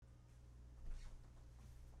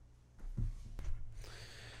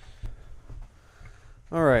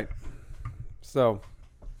All right. So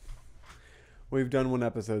we've done one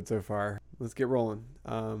episode so far. Let's get rolling.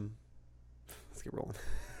 Let's get rolling.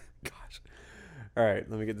 Gosh. All right.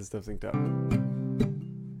 Let me get this stuff synced up.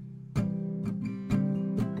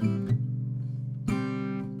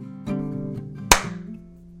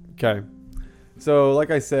 Okay. So,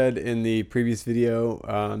 like I said in the previous video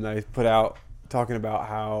that I put out, talking about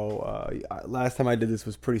how last time I did this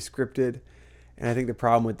was pretty scripted, and I think the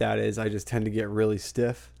problem with that is I just tend to get really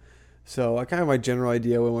stiff. So I kind of have my general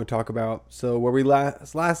idea what I want to talk about. So where we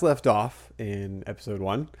last left off in episode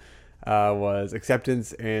 1 was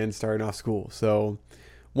acceptance and starting off school. So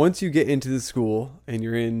once you get into the school and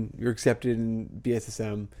you're accepted in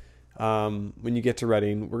BSSM, when you get to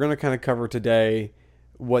Reading, we're going to kind of cover today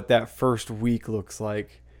what that first week looks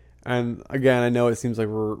like. And again, I know it seems like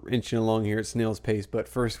we're inching along here at snail's pace, but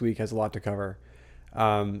first week has a lot to cover.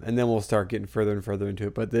 And then we'll start getting further and further into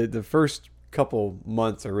it. But the first couple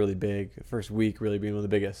months are really big. The first week really being one of the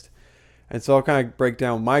biggest. And so I'll kind of break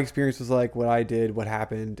down my experience was like, what I did, what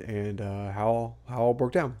happened, and how it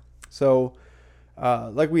broke down. So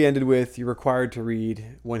like we ended with, you're required to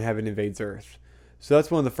read When Heaven Invades Earth. So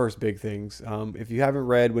that's one of the first big things. If you haven't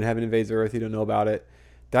read When Heaven Invades Earth, you don't know about it.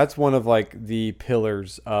 That's one of like the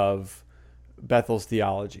pillars of Bethel's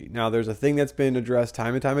theology. Now there's a thing that's been addressed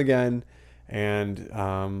time and time again. And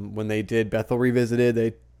when they did Bethel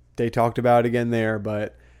Revisited, they talked about it again there.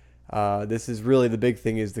 But this is really the big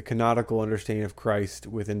thing, is the canonical understanding of Christ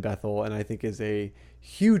within Bethel, and I think is a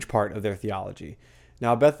huge part of their theology.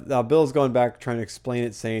 Now Bill's going back trying to explain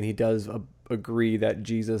it, saying he does agree that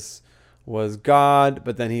Jesus was God,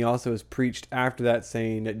 but then he also has preached after that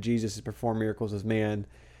saying that Jesus has performed miracles as man.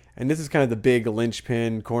 And this is kind of the big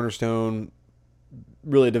linchpin, cornerstone,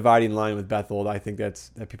 really dividing line with Bethel. I think that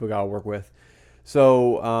people got to work with.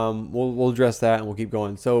 So we'll address that and we'll keep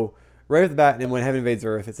going. So right off the bat, and When Heaven Invades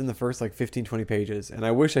Earth, it's in the first like 15, 20 pages. And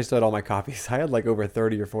I wish I still had all my copies. I had like over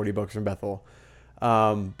 30 or 40 books from Bethel.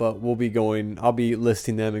 But I'll be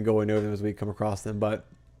listing them and going over them as we come across them. But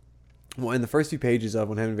in the first few pages of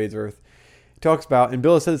When Heaven Invades Earth, it talks about, and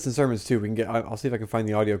Bill has said this in sermons too. I'll see if I can find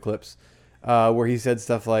the audio clips, where he said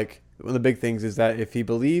stuff like, one of the big things is that if he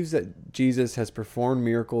believes that Jesus has performed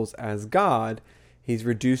miracles as God, he's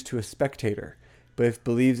reduced to a spectator. But if he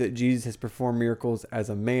believes that Jesus has performed miracles as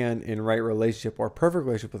a man in right relationship or perfect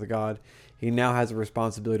relationship with God, he now has a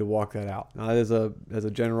responsibility to walk that out. Now that is as a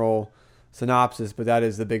general synopsis, but that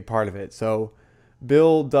is the big part of it. So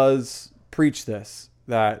Bill does preach this,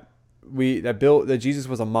 that Jesus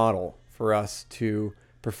was a model for us to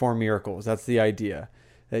perform miracles. That's the idea.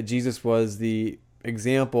 That Jesus was the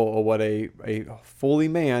example of what a fully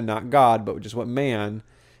man, not God, but just what man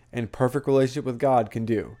in perfect relationship with God can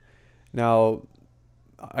do. Now,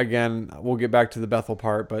 again, we'll get back to the Bethel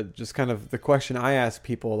part, but just kind of the question I ask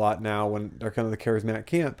people a lot now when they're kind of the charismatic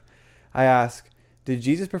camp, I ask, did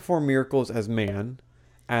Jesus perform miracles as man,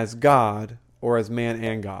 as God, or as man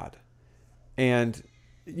and God? And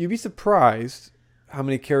you'd be surprised how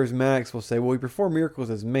many charismatics will say, well, he performed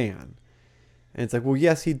miracles as man. And it's like, well,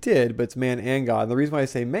 yes, he did, but it's man and God. And the reason why I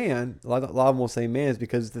say man, a lot of them will say man, is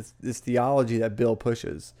because this theology that Bill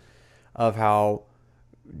pushes of how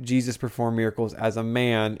Jesus performed miracles as a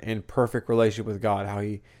man in perfect relationship with God. How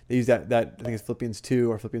they use that I think it's Philippians 2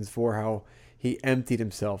 or Philippians 4, how he emptied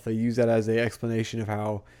himself. They use that as an explanation of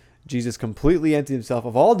how Jesus completely emptied himself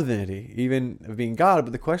of all divinity, even of being God.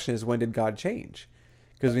 But the question is, when did God change?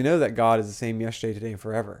 Because we know that God is the same yesterday, today, and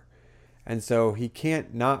forever. And so he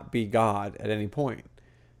can't not be God at any point,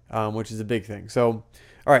 which is a big thing. So,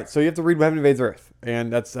 all right, so you have to read When Heaven Invades Earth.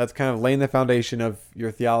 And that's kind of laying the foundation of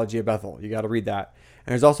your theology of Bethel. You got to read that.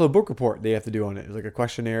 And there's also a book report they have to do on it. It's like a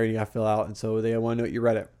questionnaire you have to fill out. And so they want to know that you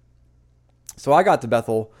read it. So I got to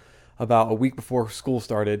Bethel about a week before school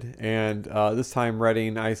started. And this time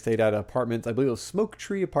Reading, I stayed at apartments. I believe it was Smoke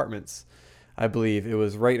Tree Apartments. I believe it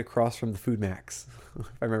was right across from the Food Max, if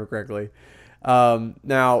I remember correctly.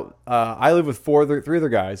 Now, I live with three other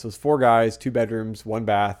guys. So it was 4 guys, 2 bedrooms, 1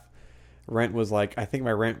 bath. Rent was like, I think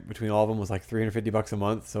my rent between all of them was like $350 a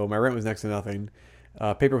month. So my rent was next to nothing.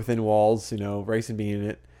 Paper within walls, rice and bean in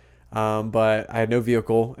it. But I had no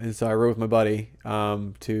vehicle. And so I rode with my buddy,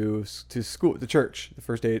 to school, to church, the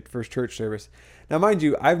first church service. Now, mind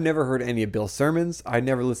you, I've never heard any of Bill's sermons. I'd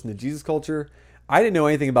never listened to Jesus Culture. I didn't know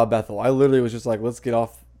anything about Bethel. I literally was just like, let's get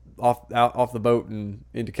off the boat and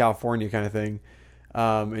into California kind of thing,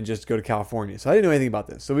 and just go to California. So I didn't know anything about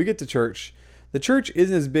this. So we get to church. The church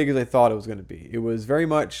isn't as big as I thought it was going to be. It was very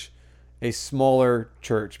much a smaller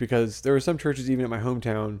church, because there were some churches even at my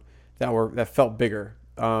hometown that felt bigger.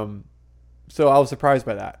 So I was surprised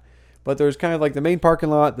by that. But there's kind of like the main parking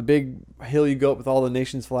lot, the big hill you go up with all the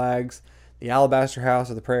nation's flags, the alabaster house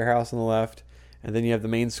or the prayer house on the left, and then you have the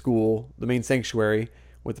main school, the main sanctuary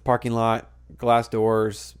with the parking lot, glass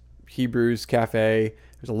doors, Hebrews cafe.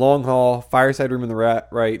 There's a long hall, fireside room in the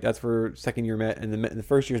right. That's where second year met, and the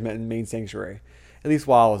first year's met in the main sanctuary. At least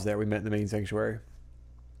while I was there, we met in the main sanctuary.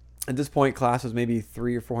 At this point, class was maybe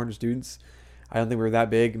 300 or 400 students. I don't think we were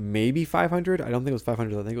that big. Maybe 500. I don't think it was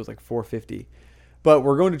 500. I think it was like 450. But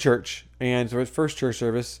we're going to church, and so it's first church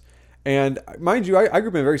service. And mind you, I grew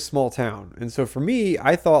up in a very small town, and so for me,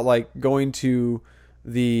 I thought like going to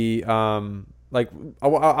the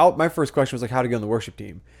my first question was like how to get on the worship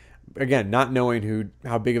team. Again, not knowing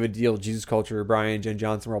how big of a deal Jesus Culture, Brian, Jen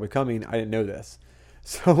Johnson were all becoming, I didn't know this.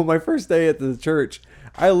 So my first day at the church,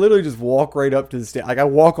 I literally just walk right up to the stage. Like I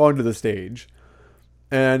walk onto the stage,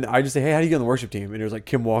 and I just say, "Hey, how do you get on the worship team?" And there's like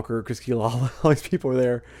Kim Walker, Chris Keelah, all these people were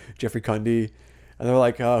there, Jeffrey Cundy, and they're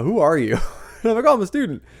like, "Who are you?" And I'm like, "Oh, I'm a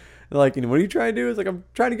student." They're like, "What are you trying to do?" It's like, "I'm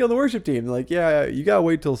trying to get on the worship team." They're like, "Yeah, you gotta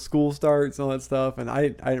wait till school starts and all that stuff." And I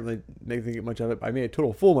didn't really think much of it. I made a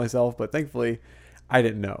total fool of myself, but thankfully, I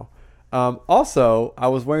didn't know. Also, I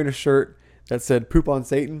was wearing a shirt that said "Poop on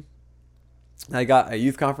Satan." I got a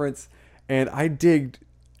youth conference, and I digged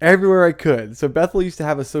everywhere I could. So Bethel used to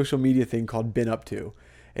have a social media thing called Been Up To,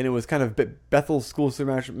 and it was kind of Bethel School of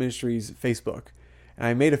Supernatural Ministries Facebook. And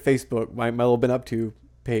I made a Facebook, my little Been Up To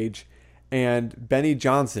page, and Benny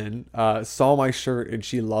Johnson saw my shirt, and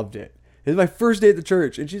she loved it. It was my first day at the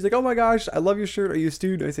church, and she's like, "Oh my gosh, I love your shirt. Are you a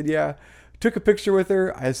student?" I said, "Yeah." Took a picture with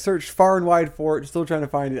her. I searched far and wide for it. Still trying to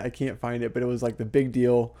find it. I can't find it, but it was like the big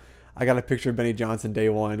deal. I got a picture of Benny Johnson day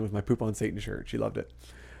one with my Poop on Satan shirt. She loved it.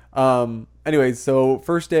 Anyways, so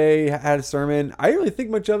first day, had a sermon. I didn't really think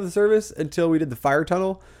much of the service until we did the fire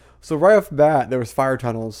tunnel. So right off the bat, there was fire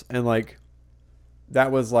tunnels, and like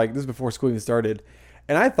that was like, this is before school even started.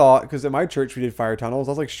 And I thought, because at my church we did fire tunnels,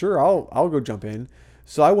 I was like, sure, I'll go jump in.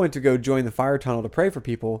 So I went to go join the fire tunnel to pray for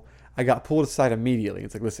people. I got pulled aside immediately.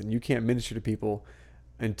 It's like, listen, you can't minister to people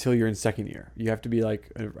until you're in second year. You have to be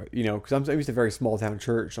like, because I'm used to a very small town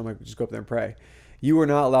church. So I'm like, just go up there and pray. You are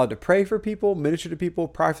not allowed to pray for people, minister to people,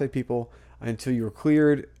 prophesy to people until you were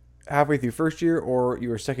cleared halfway through first year or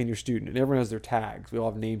you're a second year student. And everyone has their tags. We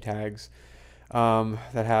all have name tags that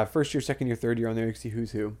have first year, second year, third year on there. You can see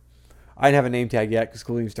who's who. I didn't have a name tag yet because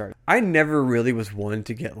school didn't start. I never really was one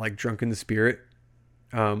to get like drunk in the spirit.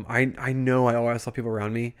 I know I always saw people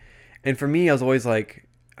around me. And for me, I was always like,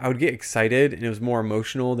 I would get excited and it was more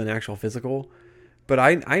emotional than actual physical. But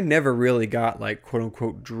I never really got like quote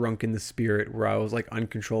unquote drunk in the spirit where I was like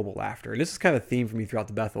uncontrollable laughter. And this is kind of a theme for me throughout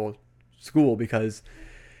the Bethel school because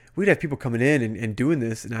we'd have people coming in and doing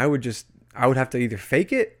this. And I would have to either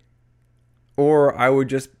fake it or I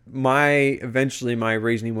would eventually my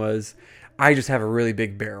reasoning was I just have a really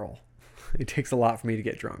big barrel. It takes a lot for me to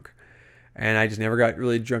get drunk. And I just never got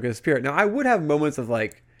really drunk in the spirit. Now I would have moments of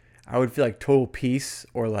like, I would feel like total peace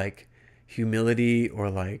or like humility or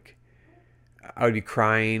like I would be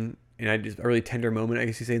crying and I just a really tender moment, I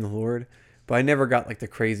guess you say, in the Lord. But I never got like the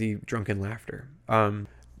crazy drunken laughter. I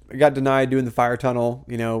got denied doing the fire tunnel,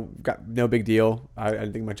 got no big deal. I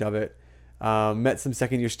didn't think much of it. Met some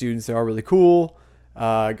second year students that are really cool.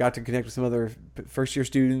 Got to connect with some other first year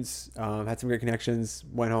students. Had some great connections.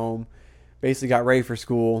 Went home. Basically got ready for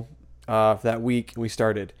school for that week. And we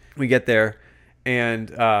started. We get there. And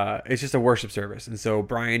it's just a worship service. And so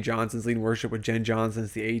Brian Johnson's leading worship with Jen Johnson.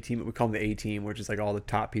 It's the A team. We call them the A team, which is like all the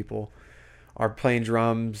top people are playing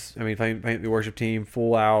drums. Playing the worship team,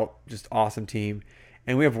 full out, just awesome team.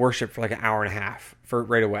 And we have worship for like an hour and a half for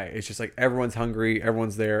right away. It's just like everyone's hungry,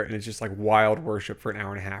 everyone's there, and it's just like wild worship for an hour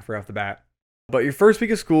and a half right off the bat. But your first week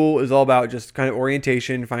of school is all about just kind of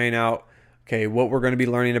orientation, finding out, okay, what we're going to be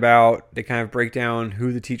learning about. They kind of break down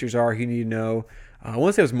who the teachers are, who you need to know. I want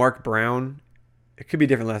to say it was Mark Brown. It could be a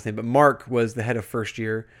different last name, but Mark was the head of first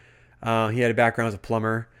year. He had a background as a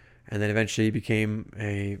plumber, and then eventually became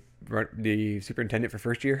the superintendent for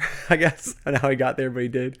first year, I guess. I don't know how he got there, but he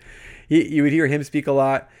did. You would hear him speak a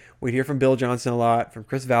lot. We'd hear from Bill Johnson a lot, from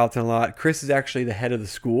Chris Valentin a lot. Chris is actually the head of the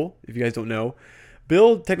school, if you guys don't know.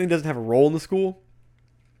 Bill technically doesn't have a role in the school,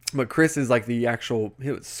 but Chris is like the actual,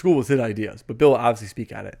 school was his ideas, but Bill would obviously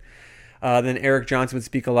speak at it. Then Eric Johnson would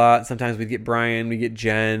speak a lot. Sometimes we'd get Brian, we'd get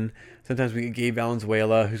Jen. Sometimes we get Gabe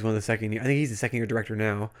Valenzuela, who's one of the second year. I think he's the second year director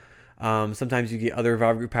now. Sometimes you get other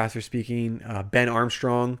Revival Group pastors speaking. Ben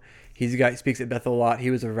Armstrong, he's the guy who speaks at Bethel a lot. He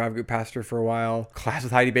was a Revival Group pastor for a while. Class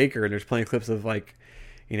with Heidi Baker, and there's plenty of clips of like,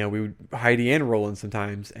 we would Heidi and Roland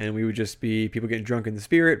sometimes, and we would just be people getting drunk in the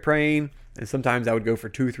spirit, praying, and sometimes I would go for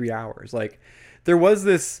 2-3 hours. Like there was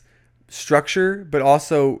this structure, but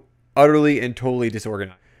also utterly and totally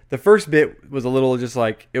disorganized. the first bit was a little just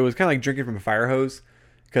like, it was kind of like drinking from a fire hose,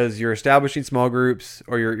 because you're establishing small groups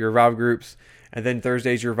or your revival groups, and then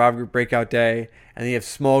Thursday's your revival group breakout day, and then you have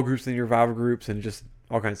small groups in your revival groups and just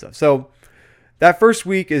all kinds of stuff. So that first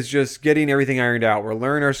week is just getting everything ironed out. We're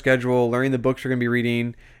learning our schedule, learning the books we're going to be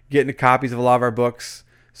reading, getting copies of a lot of our books.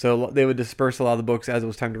 So they would disperse a lot of the books as it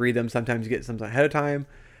was time to read them. Sometimes you get some ahead of time.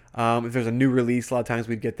 If there's a new release, a lot of times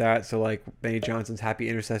we'd get that. So like Benny Johnson's Happy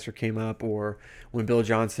Intercessor came up, or when Bill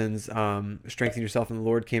Johnson's Strengthen Yourself in the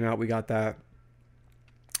Lord came out, we got that.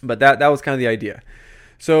 But that was kind of the idea.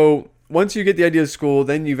 So once you get the idea of school,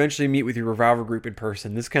 then you eventually meet with your revival group in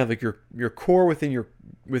person. This is kind of like your core within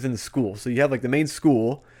the school. So you have like the main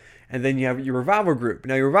school, and then you have your revival group.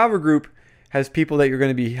 Now your revival group has people that you're going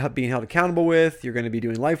to be being held accountable with, you're going to be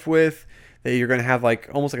doing life with, that you're going to have like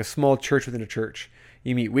almost like a small church within a church.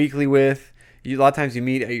 You meet weekly with. A lot of times you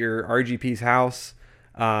meet at your RGP's house.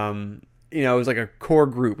 It was like a core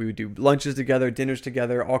group. We would do lunches together, dinners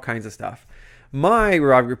together, all kinds of stuff. My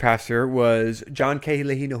revival group pastor was John K.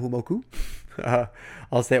 Lehinahumoku.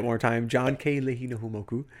 I'll say it one more time. John K.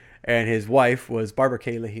 Lehinahumoku. And his wife was Barbara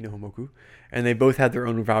K. Lehinahumoku. And they both had their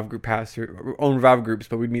own revival groups,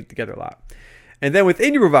 but we'd meet together a lot. And then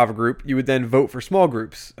within your revival group, you would then vote for small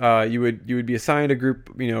groups. You would be assigned a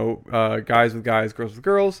group, guys with guys, girls with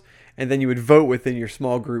girls. And then you would vote within your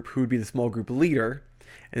small group who would be the small group leader.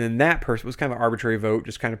 And then that person was kind of an arbitrary vote,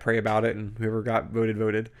 just kind of pray about it, and whoever got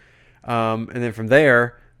voted. And then from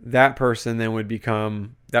there, that person then would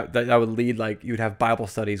become that would lead, like you would have Bible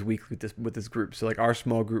studies weekly with this group. So like our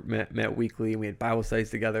small group met weekly, and we had Bible studies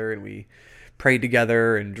together, and we prayed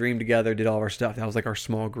together and dreamed together, did all of our stuff. That was like our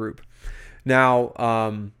small group. Now,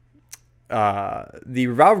 the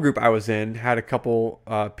revival group I was in had a couple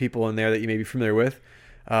people in there that you may be familiar with.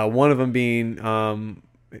 One of them being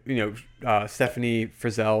Stephanie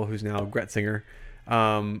Frizzell, who's now Gretzinger.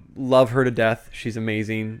 Love her to death. She's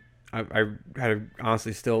amazing. I had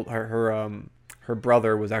honestly still her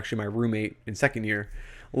brother was actually my roommate in second year.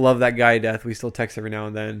 Love that guy to death. We still text every now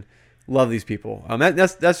and then. Love these people.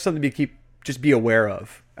 That's something to be aware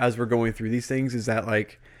of as we're going through these things, is that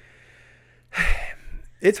like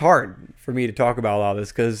it's hard for me to talk about a lot of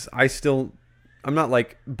this, because I'm not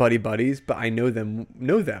like buddies, but I know them,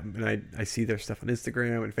 and I see their stuff on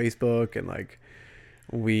Instagram and Facebook, and like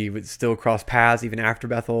we would still cross paths even after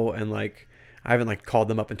Bethel, and like I haven't like called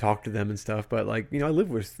them up and talked to them and stuff, but like I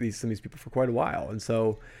lived with some of these people for quite a while, and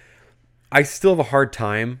so I still have a hard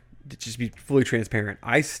time, to just be fully transparent,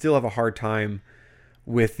 I still have a hard time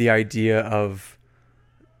with the idea of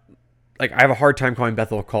like I have a hard time calling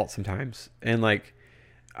Bethel a cult sometimes, and like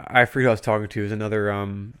I forget who I was talking to, is another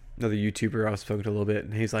YouTuber I was talking to a little bit,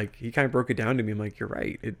 and he's like, he kind of broke it down to me. I'm like, you're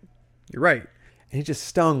right. And he just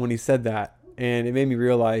stung when he said that. And it made me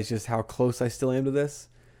realize just how close I still am to this,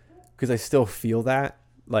 because I still feel that.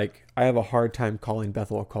 Like, I have a hard time calling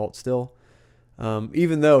Bethel a cult still.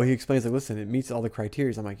 Even though he explains, like, listen, it meets all the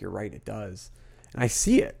criteria. I'm like, you're right, it does. And I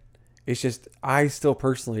see it. It's just, I still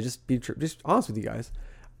personally, just honest with you guys,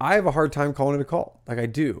 I have a hard time calling it a cult. Like, I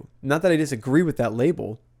do. Not that I disagree with that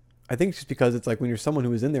label. I think it's just because it's like when you're someone who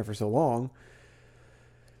was in there for so long,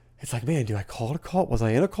 it's like, man, do I call it a cult? Was I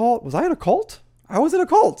in a cult? Was I in a cult? I was in a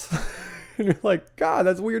cult. And you're like, God,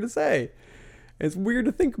 that's weird to say. It's weird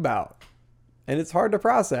to think about. And it's hard to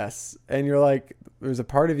process. And you're like, there's a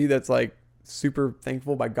part of you that's like super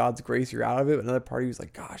thankful by God's grace you're out of it. But another part of you is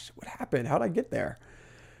like, gosh, what happened? How'd I get there?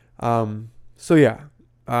 So yeah.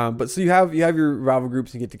 But so you have your revival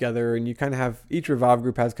groups and get together, and you kind of have, each revival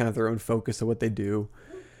group has kind of their own focus of what they do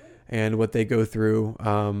and what they go through.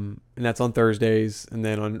 And that's on Thursdays. And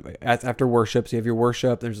then after worship, so you have your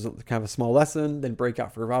worship, there's kind of a small lesson, then break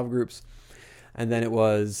out for revival groups. And then it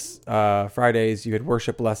was Fridays, you had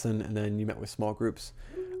worship lesson, and then you met with small groups.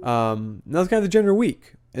 And that was kind of the general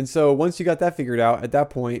week. And so once you got that figured out, at that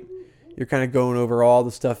point, you're kind of going over all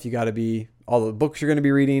the stuff all the books you're going to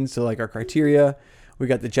be reading. So like our criteria, we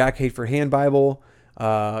got the Jack Hayford Hand Bible,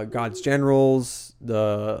 God's Generals.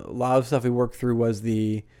 A lot of stuff we worked through was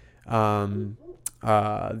the workbooks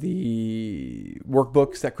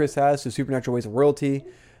that Chris has. So Supernatural Ways of Royalty,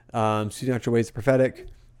 Supernatural Ways of Prophetic,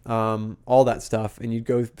 all that stuff. And you'd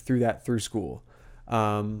go through that through school.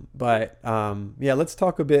 Let's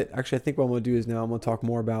talk a bit. Actually, I think what I'm going to do is now I'm going to talk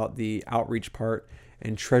more about the outreach part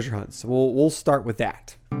and treasure hunts. So we'll start with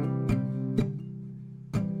that.